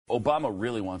Obama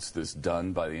really wants this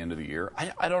done by the end of the year.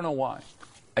 I don't know why.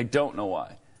 I don't know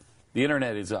why. The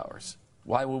internet is ours.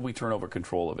 Why would we turn over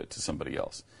control of it to somebody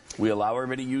else? We allow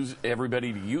everybody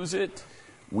to use it.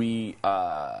 We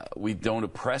don't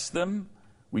oppress them.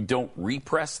 We don't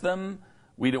repress them.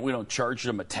 We don't charge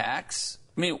them a tax.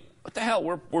 I mean, what the hell?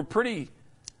 We're pretty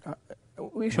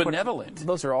benevolent.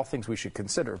 Those are all things we should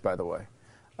consider, by the way.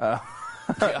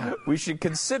 We should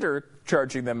consider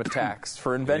charging them a tax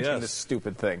for inventing this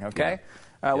stupid thing, okay?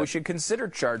 We should consider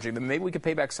charging them. Maybe we could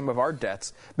pay back some of our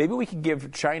debts. Maybe we could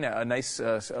give China a nice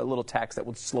a little tax that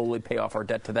would slowly pay off our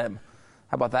debt to them.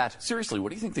 How about that? Seriously, what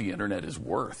do you think the internet is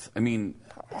worth? I mean,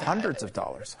 hundreds of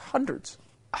dollars. Hundreds.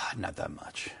 Not that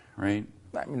much, right?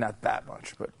 I mean, not that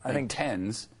much, but I think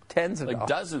tens. Tens of like dollars.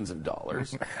 Dozens of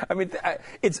dollars. I mean,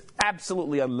 it's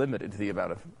absolutely unlimited, the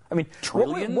amount of... I mean,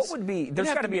 trillions? What would be... There's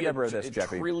got to be a number of this,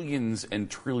 Jeffy. Trillions and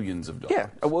trillions of dollars.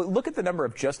 Yeah. Well, look at the number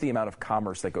of just the amount of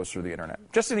commerce that goes through the internet.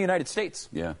 Just in the United States.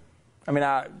 Yeah. I mean,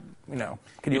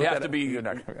 can you look that up? You'd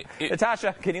have to be...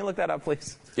 Natasha, can you look that up,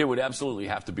 please? It would absolutely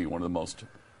have to be one of the most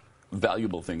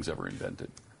valuable things ever invented.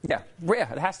 Yeah,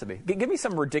 it has to be. Give me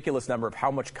some ridiculous number of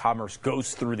how much commerce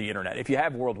goes through the internet. If you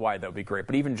have worldwide, that would be great,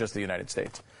 but even just the United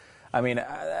States. I mean,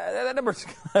 that number's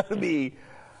going to be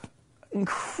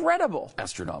incredible.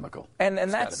 Astronomical. And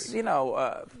that's,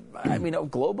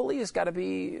 globally it's got to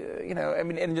be,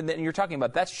 and you're talking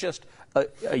about that's just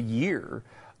a year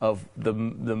of the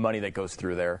money that goes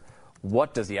through there.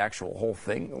 What does the actual whole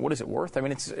thing, what is it worth? I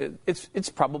mean, it's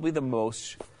probably the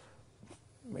most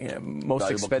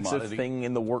expensive commodity thing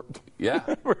in the world. Yeah.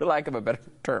 For lack of a better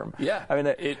term. Yeah. I mean,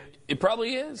 it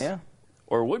probably is. Yeah.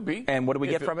 Or would be. And what do we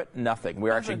get from it? Nothing.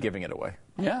 We're actually giving it away.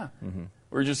 Yeah. Mm-hmm.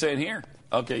 We're just saying, here,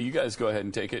 okay, you guys go ahead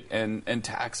and take it and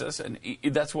tax us. And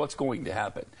that's what's going to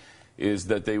happen, is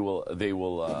that they will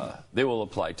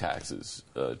apply taxes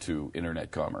to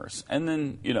internet commerce. And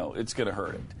then, it's going to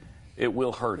hurt it. It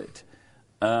will hurt it.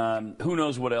 Who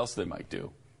knows what else they might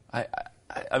do? I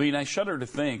mean, I shudder to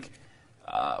think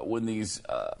when these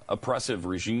oppressive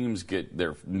regimes get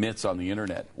their mitts on the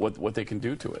internet, what they can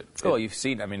do to it. Well, you've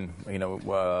seen. I mean,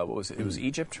 what was it? It was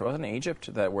Egypt, wasn't it? Egypt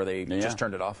where they just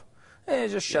turned it off. They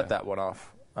just shut that one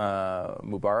off.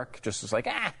 Mubarak just was like,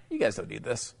 you guys don't need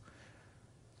this,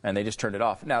 and they just turned it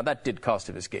off. Now that did cost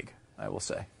him his gig, I will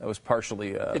say. That was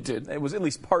partially. It did. It was at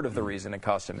least part of the reason it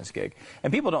cost him his gig,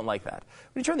 and people don't like that.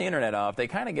 When you turn the internet off, they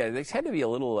kind of they tend to be a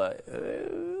little.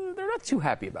 They're not too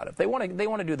happy about it. They want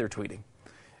to do their tweeting.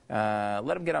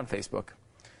 Let them get on Facebook.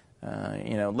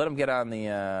 Let them get on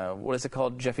the, what is it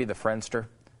called, Jeffy, the Friendster,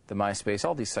 the MySpace,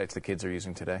 all these sites the kids are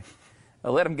using today.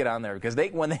 Let them get on there, because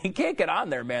when they can't get on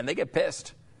there, man, they get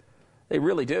pissed. They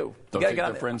really do. Don't take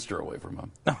the Friendster away from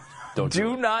them.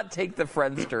 Do not take the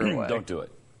Friendster away. Don't do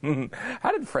it.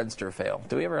 How did Friendster fail?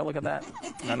 Do we ever look at that?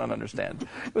 I don't understand.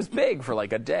 It was big for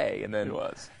like a day, and then it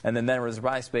was. And then there was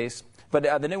MySpace. But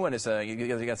the new one is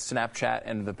you got Snapchat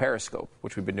and the Periscope,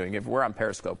 which we've been doing. If we're on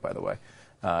Periscope, by the way.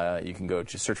 You can go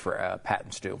just search for Pat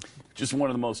and Stu. Just one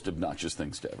of the most obnoxious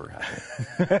things to ever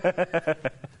happen.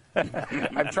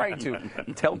 I'm trying to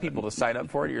tell people to sign up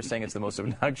for it. You're saying it's the most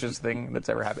obnoxious thing that's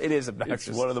ever happened. It is obnoxious.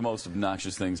 It's one of the most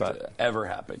obnoxious things to ever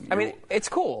happen. I mean, it's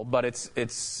cool, but it's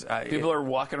people are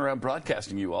walking around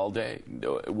broadcasting you all day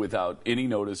without any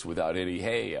notice, without any,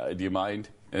 hey, do you mind?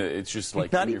 It's just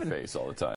like in your face all the time.